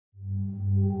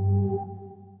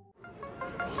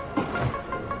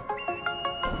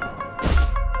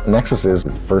Nexus is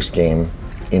the first game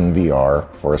in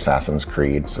VR for Assassin's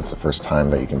Creed. So it's the first time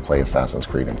that you can play Assassin's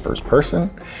Creed in first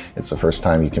person. It's the first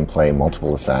time you can play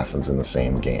multiple assassins in the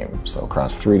same game. So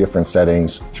across 3 different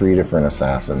settings, 3 different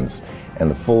assassins, and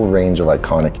the full range of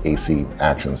iconic AC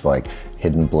actions like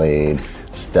hidden blade,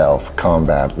 stealth,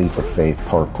 combat, leap of faith,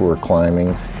 parkour,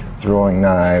 climbing, throwing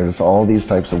knives, all these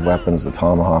types of weapons, the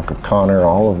tomahawk of Connor,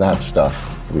 all of that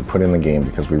stuff we put in the game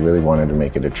because we really wanted to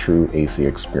make it a true AC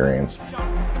experience.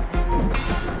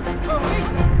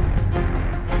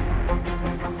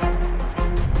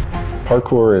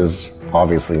 Parkour is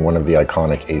obviously one of the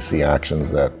iconic AC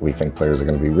actions that we think players are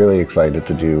going to be really excited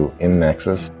to do in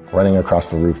Nexus. Running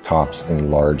across the rooftops in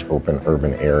large open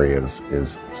urban areas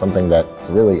is something that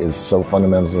really is so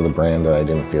fundamental to the brand that I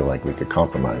didn't feel like we could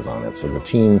compromise on it. So the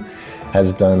team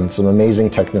has done some amazing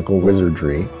technical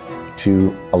wizardry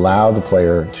to allow the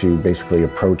player to basically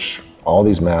approach all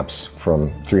these maps from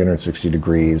 360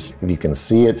 degrees. You can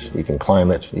see it, you can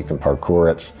climb it, you can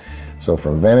parkour it. So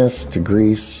from Venice to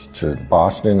Greece to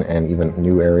Boston and even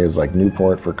new areas like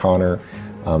Newport for Connor,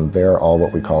 they're all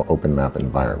what we call open map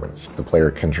environments. The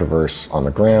player can traverse on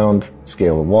the ground,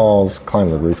 scale the walls, climb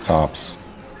the rooftops.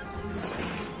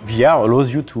 VR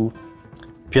allows you to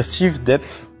perceive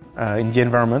depth in the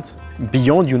environment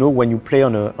beyond, when you play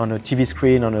on a TV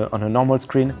screen, on a normal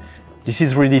screen. This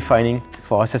is really defining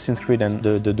for Assassin's Creed and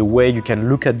the way you can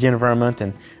look at the environment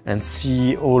and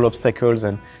see all obstacles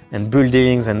and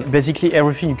buildings and basically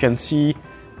everything you can see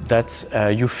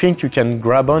that you think you can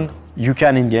grab on, you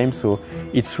can in-game. So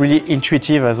it's really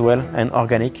intuitive as well and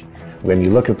organic. When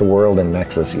you look at the world in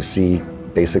Nexus, you see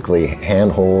basically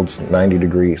handholds,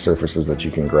 90-degree surfaces that you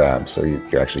can grab. So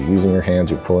you're actually using your hands,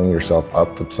 you're pulling yourself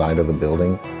up the side of the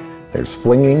building. There's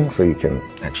flinging, so you can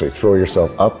actually throw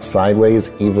yourself up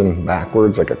sideways, even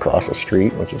backwards, like across a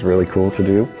street, which is really cool to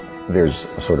do. There's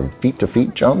sort of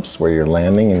feet-to-feet jumps where you're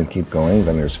landing and you keep going.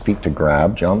 Then there's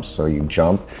feet-to-grab jumps, so you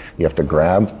jump, you have to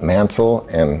grab, mantle,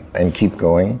 and keep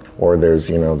going. Or there's,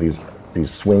 these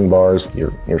swing bars.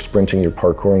 You're sprinting, you're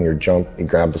parkouring, you jump, you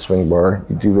grab the swing bar,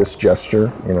 you do this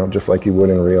gesture, just like you would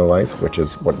in real life, which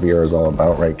is what VR is all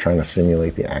about, right? Trying to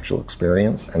simulate the actual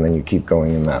experience, and then you keep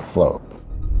going in that flow.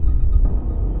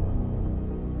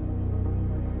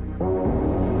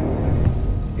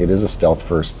 It is a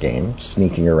stealth-first game,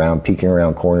 sneaking around, peeking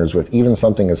around corners with even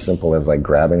something as simple as like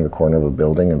grabbing the corner of a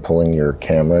building and pulling your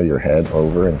camera, your head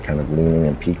over and kind of leaning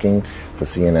and peeking to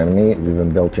see an enemy. We've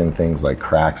even built in things like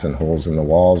cracks and holes in the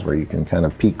walls where you can kind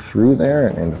of peek through there,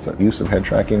 and it's a use of head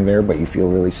tracking there, but you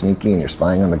feel really sneaky and you're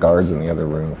spying on the guards in the other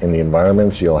room. In the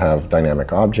environments, you'll have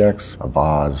dynamic objects, a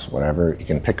vase, whatever. You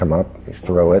can pick them up, you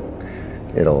throw it.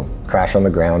 It'll crash on the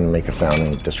ground and make a sound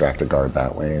and distract a guard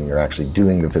that way, and you're actually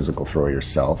doing the physical throw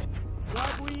yourself.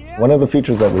 One of the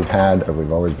features that we've had that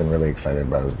we've always been really excited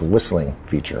about is the whistling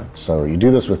feature. So you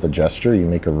do this with the gesture, you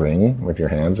make a ring with your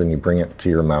hands and you bring it to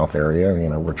your mouth area,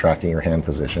 we're tracking your hand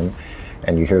position,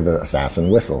 and you hear the assassin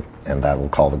whistle, and that will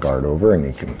call the guard over and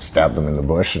you can stab them in the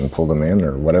bush and pull them in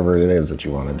or whatever it is that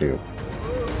you want to do.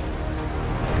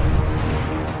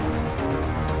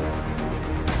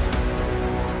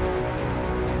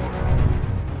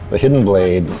 The hidden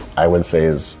blade, I would say,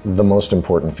 is the most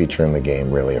important feature in the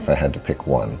game, really, if I had to pick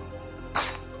one.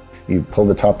 You pull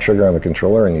the top trigger on the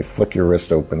controller and you flick your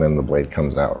wrist open and the blade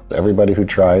comes out. Everybody who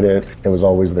tried it, it was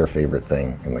always their favorite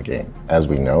thing in the game. As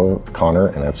we know, Connor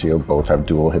and Ezio both have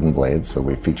dual hidden blades, so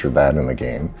we featured that in the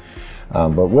game.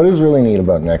 But what is really neat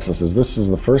about Nexus is this is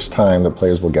the first time that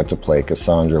players will get to play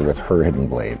Cassandra with her hidden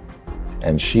blade.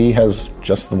 And she has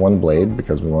just the one blade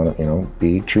because we want to,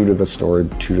 be true to the story,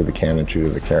 true to the canon, true to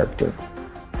the character.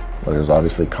 Well, there's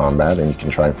obviously combat and you can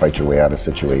try and fight your way out of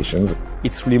situations.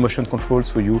 It's really motion control,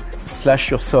 so you slash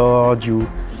your sword, you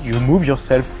move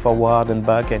yourself forward and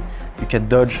back, and you can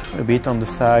dodge a bit on the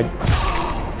side.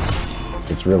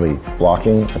 It's really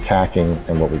blocking, attacking,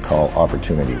 and what we call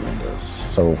opportunity windows.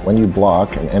 So when you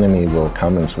block, an enemy will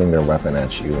come and swing their weapon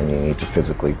at you, and you need to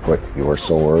physically put your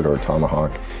sword or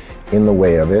tomahawk in the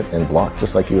way of it and block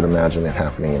just like you would imagine it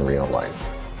happening in real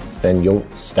life. Then you'll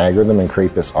stagger them and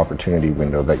create this opportunity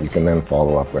window that you can then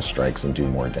follow up with strikes and do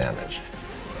more damage.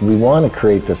 We want to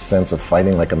create this sense of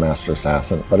fighting like a master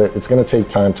assassin, but it's going to take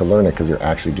time to learn it because you're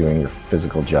actually doing your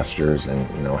physical gestures and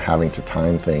having to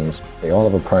time things. They all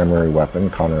have a primary weapon.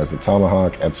 Connor has the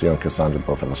tomahawk, Ezio and Cassandra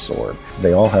both have a sword.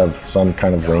 They all have some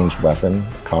kind of ranged weapon.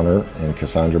 Connor and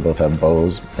Cassandra both have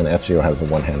bows, and Ezio has the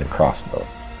one-handed crossbow.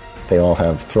 They all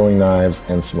have throwing knives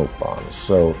and smoke bombs.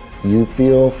 So you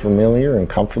feel familiar and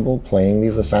comfortable playing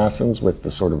these assassins with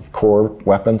the sort of core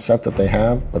weapon set that they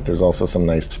have, but there's also some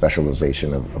nice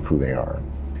specialization of who they are.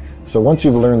 So once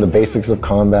you've learned the basics of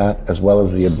combat as well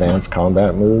as the advanced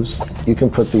combat moves, you can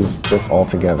put this all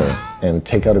together and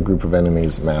take out a group of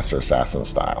enemies Master Assassin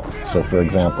style. So for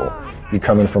example, you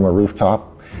come in from a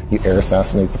rooftop, you air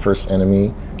assassinate the first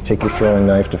enemy, take your throwing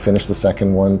knife to finish the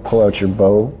second one, pull out your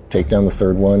bow, take down the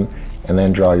third one, and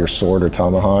then draw your sword or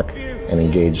tomahawk and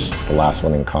engage the last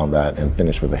one in combat and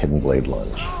finish with a hidden blade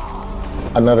lunge.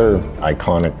 Another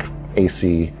iconic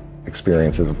AC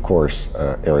experience is, of course,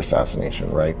 air assassination,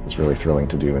 right? It's really thrilling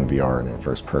to do in VR and in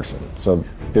first person. So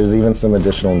there's even some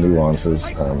additional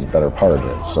nuances that are part of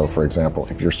it. So for example,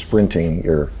 if you're sprinting,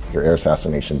 your air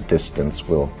assassination distance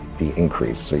will be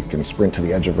increased. So you can sprint to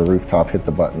the edge of a rooftop, hit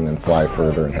the button and fly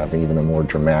further and have even a more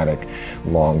dramatic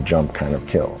long jump kind of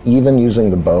kill. Even using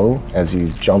the bow as you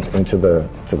jump into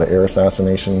the air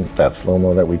assassination, that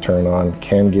slow-mo that we turn on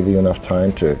can give you enough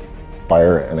time to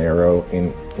fire an arrow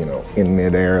in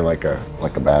midair like a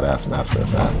badass Master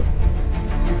Assassin.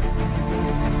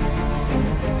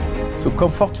 So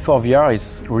comfort for VR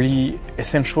is really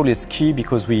essential, it's key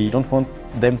because we don't want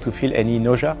them to feel any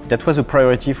nausea. That was a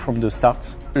priority from the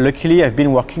start. Luckily, I've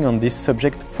been working on this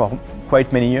subject for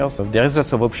quite many years. There is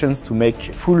lots of options to make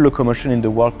full locomotion in the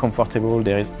world comfortable.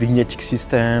 There is vignettic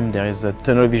system, there is a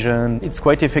tunnel vision. It's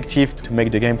quite effective to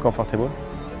make the game comfortable.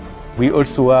 We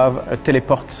also have a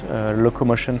teleport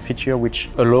locomotion feature which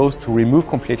allows to remove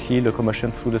completely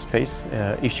locomotion through the space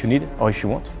if you need or if you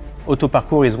want. Auto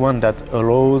parkour is one that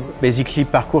allows basically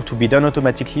parkour to be done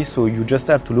automatically, so you just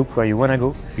have to look where you want to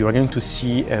go. You are going to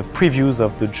see previews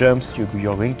of the jumps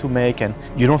you're going to make, and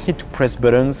you don't need to press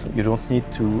buttons, you don't need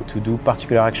to do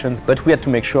particular actions, but we had to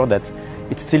make sure that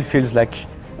it still feels like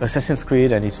Assassin's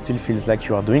Creed and it still feels like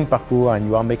you are doing parkour and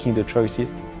you are making the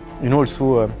choices. You know,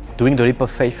 also doing the leap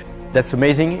of faith. That's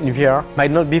amazing in VR.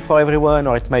 Might not be for everyone,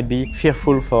 or it might be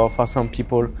fearful for some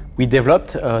people. We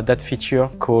developed that feature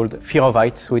called Fear of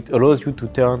Height, so it allows you to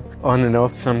turn on and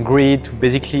off some grid to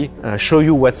basically show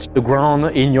you what's the ground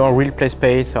in your real play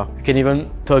space. Or you can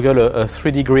even toggle a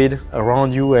 3D grid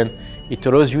around you, and it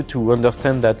allows you to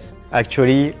understand that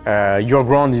actually your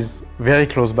ground is very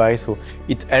close by, so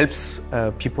it helps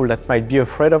people that might be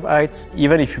afraid of heights.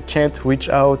 Even if you can't reach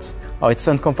out, or it's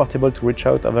uncomfortable to reach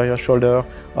out over your shoulder,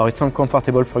 or it's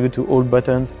uncomfortable for you to hold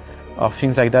buttons, or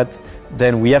things like that,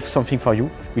 then we have something for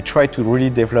you. We try to really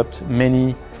develop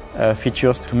many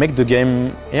features to make the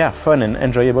game fun and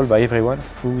enjoyable by everyone.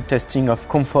 Through testing of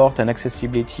comfort and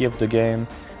accessibility of the game,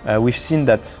 we've seen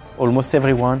that almost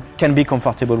everyone can be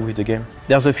comfortable with the game.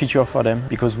 There's a feature for them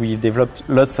because we developed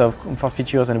lots of comfort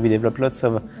features and we developed lots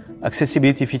of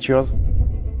accessibility features.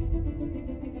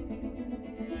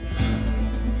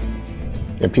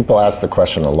 Yeah, people ask the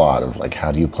question a lot of like,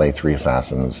 how do you play 3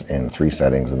 assassins in 3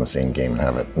 settings in the same game and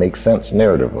have it make sense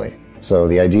narratively? So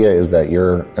the idea is that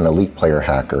you're an elite player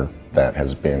hacker that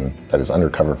is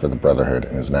undercover for the Brotherhood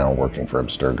and is now working for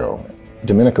Abstergo.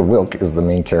 Dominica Wilk is the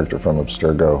main character from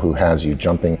Abstergo who has you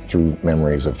jumping through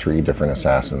memories of 3 different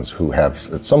assassins who have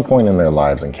at some point in their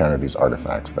lives encountered these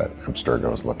artifacts that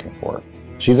Abstergo is looking for.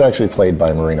 She's actually played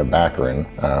by Marina Baccarin,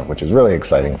 which is really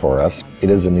exciting for us.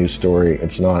 It is a new story.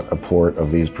 It's not a port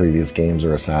of these previous games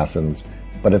or assassins.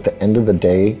 But at the end of the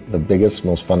day, the biggest,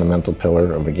 most fundamental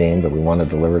pillar of the game that we want to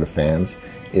deliver to fans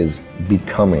is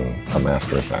becoming a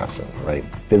master assassin, right?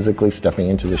 Physically stepping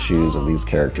into the shoes of these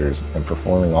characters and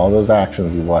performing all those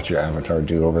actions you watch your avatar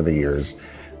do over the years,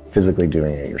 physically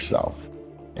doing it yourself.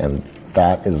 And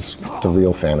that is the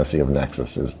real fantasy of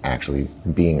Nexus, is actually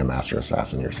being a master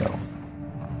assassin yourself.